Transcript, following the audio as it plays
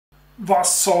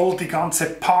Was soll die ganze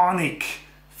Panik?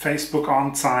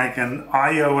 Facebook-Anzeigen,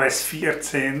 iOS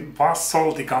 14, was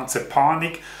soll die ganze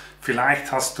Panik?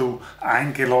 Vielleicht hast du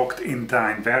eingeloggt in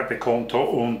dein Werbekonto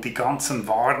und die ganzen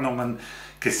Warnungen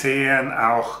gesehen,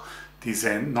 auch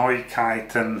diese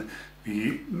Neuigkeiten,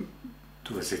 wie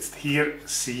du es jetzt hier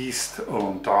siehst,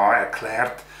 und da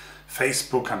erklärt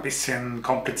Facebook ein bisschen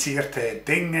komplizierte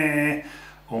Dinge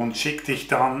und schickt dich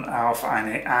dann auf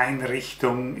eine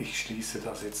Einrichtung. Ich schließe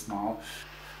das jetzt mal.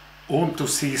 Und du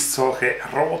siehst solche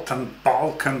roten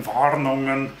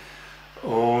Balkenwarnungen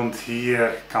und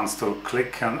hier kannst du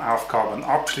klicken, Aufgaben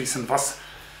abschließen. Was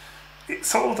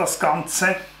soll das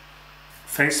Ganze?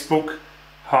 Facebook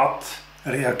hat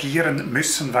reagieren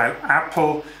müssen, weil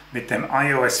Apple mit dem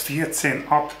iOS 14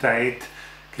 Update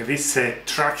gewisse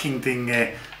Tracking-Dinge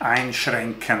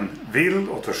einschränken will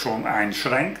oder schon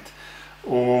einschränkt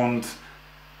und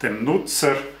dem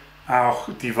Nutzer auch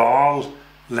die Wahl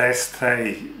lässt,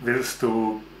 hey, willst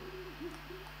du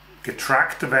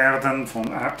getrackt werden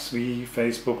von Apps wie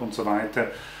Facebook und so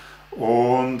weiter,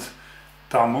 und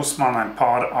da muss man ein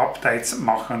paar Updates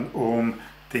machen, um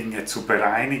Dinge zu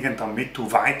bereinigen, damit du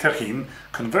weiterhin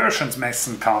Conversions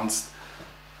messen kannst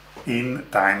in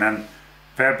deinen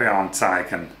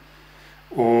Werbeanzeigen.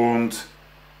 Und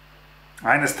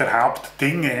eines der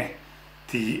Hauptdinge,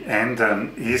 die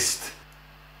ändern, ist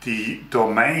die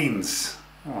Domains.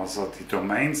 Also die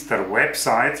Domains der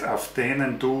Websites, auf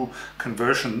denen du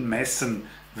Conversion messen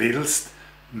willst,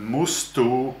 musst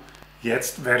du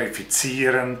jetzt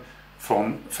verifizieren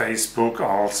von Facebook,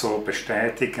 also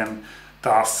bestätigen,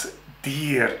 dass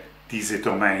dir diese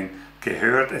Domain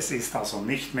gehört. Es ist also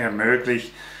nicht mehr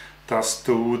möglich, dass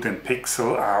du den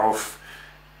Pixel auf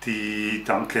die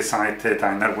Danke-Seite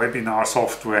deiner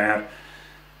Webinar-Software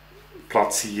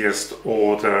platzierst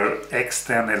oder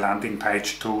externe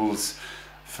Landingpage-Tools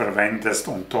verwendest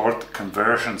und dort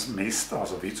Conversions misst,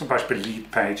 also wie zum Beispiel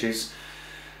Lead-Pages,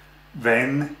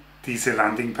 wenn diese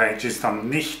Landingpages dann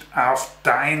nicht auf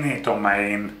deine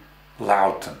Domain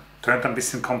lauten. Tönt ein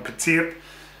bisschen kompliziert,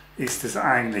 ist es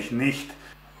eigentlich nicht.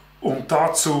 Und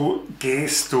dazu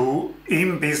gehst du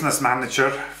im Business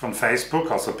Manager von Facebook,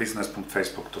 also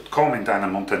business.facebook.com, in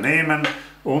deinem Unternehmen,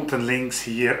 unten links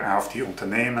hier auf die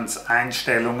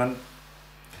Unternehmenseinstellungen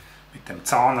mit dem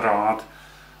Zahnrad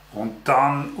und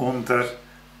dann unter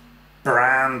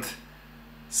Brand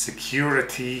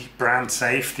Security, Brand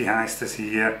Safety heißt es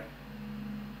hier,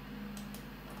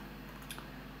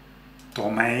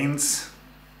 Domains.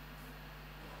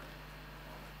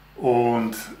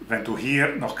 Und wenn du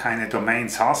hier noch keine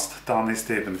Domains hast, dann ist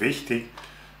eben wichtig,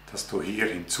 dass du hier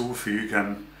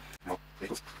hinzufügen,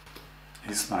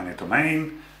 ist meine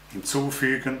Domain,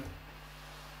 hinzufügen.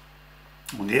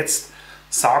 Und jetzt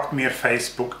sagt mir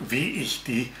Facebook, wie ich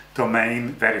die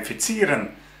Domain verifizieren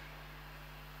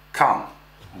kann.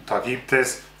 Und da gibt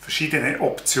es verschiedene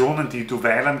Optionen, die du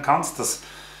wählen kannst. Das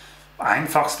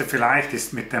einfachste vielleicht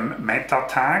ist mit dem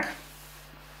Meta-Tag.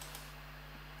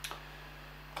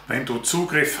 Wenn du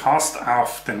Zugriff hast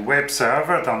auf den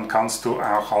Webserver, dann kannst du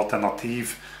auch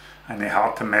alternativ eine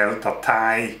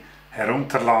HTML-Datei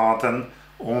herunterladen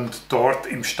und dort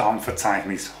im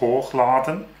Stammverzeichnis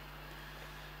hochladen.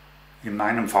 In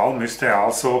meinem Fall müsste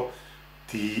also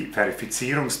die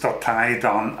Verifizierungsdatei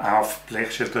dann auf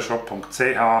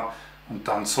blechschildershop.ch und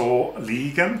dann so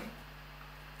liegen.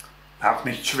 Auch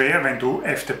nicht schwer, wenn du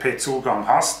FTP-Zugang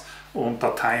hast und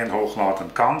Dateien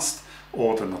hochladen kannst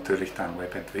oder natürlich dein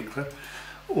Webentwickler.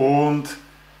 Und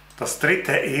das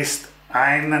dritte ist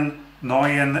einen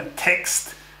neuen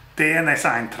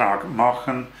Text-DNS-Eintrag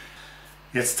machen.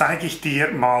 Jetzt zeige ich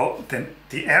dir mal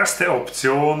die erste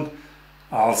Option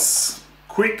als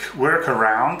Quick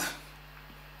Workaround,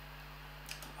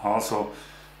 also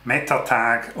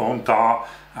Meta-Tag und da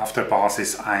auf der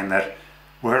Basis einer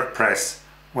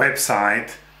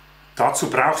WordPress-Website. Dazu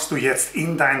brauchst du jetzt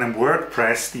in deinem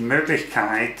WordPress die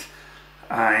Möglichkeit,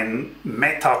 ein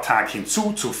Meta-Tag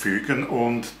hinzuzufügen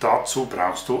und dazu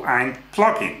brauchst du ein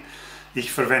Plugin.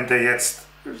 Ich verwende jetzt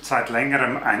seit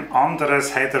längerem ein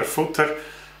anderes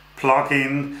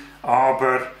Header-Footer-Plugin,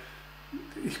 aber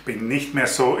ich bin nicht mehr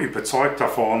so überzeugt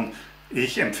davon.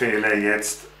 Ich empfehle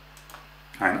jetzt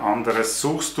ein anderes.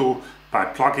 Suchst du bei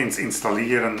Plugins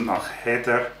installieren nach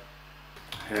Header,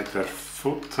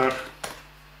 Footer.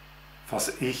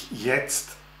 Was ich jetzt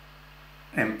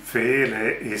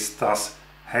empfehle, ist das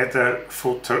Header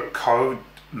Footer Code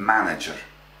Manager.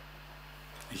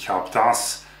 Ich habe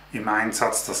das im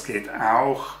Einsatz, das geht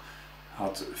auch,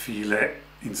 hat viele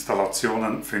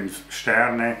Installationen, 5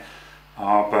 Sterne,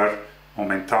 aber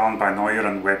momentan bei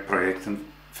neueren Webprojekten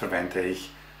verwende ich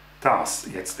das.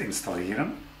 Jetzt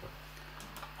installieren.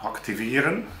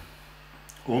 aktivieren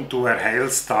und du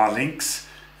erhältst da links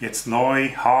jetzt neu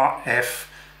HFCM,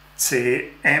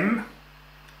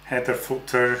 Header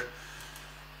Footer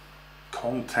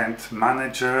Content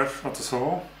Manager oder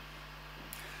so,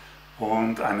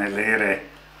 und eine leere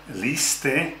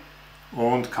Liste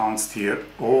und kannst hier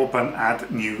oben Add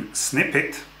New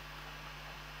Snippet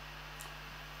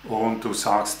und du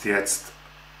sagst jetzt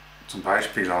zum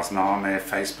Beispiel als Name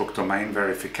Facebook Domain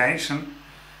Verification,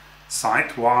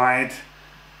 Site-wide,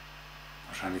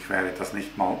 wahrscheinlich wäre das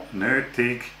nicht mal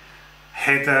nötig,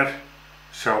 Header,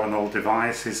 Show on all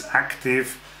devices, active,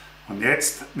 und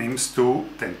jetzt nimmst du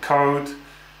den Code,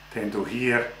 den du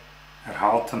hier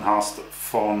erhalten hast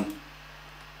von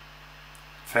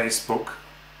Facebook,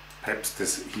 peppst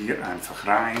es hier einfach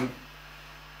rein,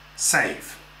 Save.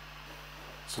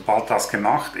 Sobald das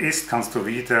gemacht ist, kannst du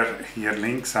wieder hier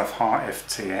links auf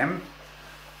HFCM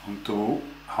und du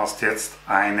hast jetzt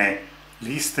eine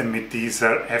Liste mit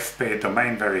dieser FB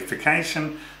Domain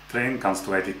Verification drin, kannst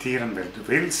du editieren, wenn du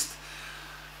willst,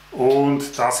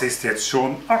 und das ist jetzt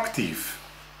schon aktiv.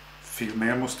 Viel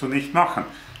mehr musst du nicht machen.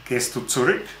 Gehst du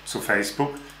zurück zu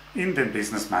Facebook in den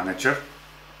Business Manager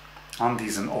an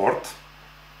diesen Ort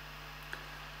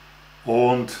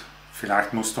und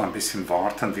vielleicht musst du ein bisschen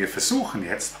warten. Wir versuchen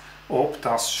jetzt, ob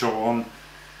das schon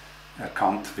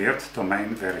erkannt wird.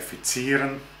 Domain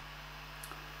verifizieren.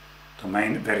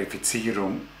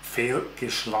 Domain-Verifizierung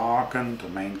fehlgeschlagen.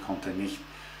 Domain konnte nicht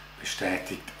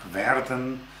bestätigt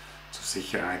werden. Zur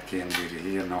Sicherheit gehen wir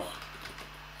hier noch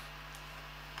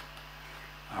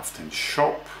auf den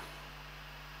Shop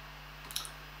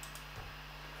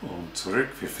und zurück.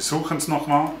 Wir versuchen es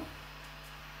nochmal.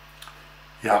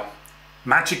 Ja,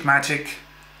 Magic,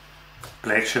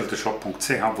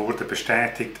 blechschildershop.ch wurde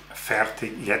bestätigt,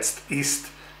 fertig. Jetzt ist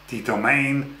die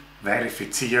Domain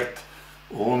verifiziert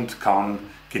und kann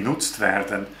genutzt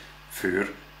werden für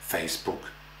Facebook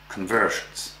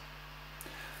Conversions.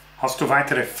 Hast du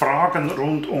weitere Fragen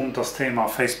rund um das Thema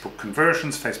Facebook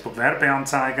Conversions, Facebook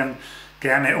Werbeanzeigen?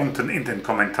 Gerne unten in den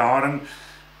Kommentaren.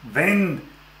 Wenn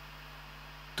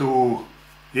du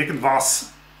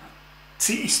irgendwas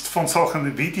ziehst von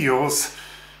solchen Videos,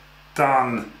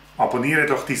 dann abonniere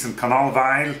doch diesen Kanal,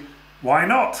 weil why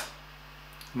not?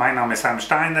 Mein Name ist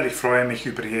Steiner, ich freue mich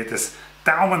über jedes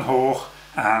Daumen hoch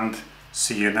and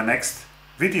see you in the next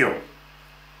video.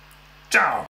 Ciao!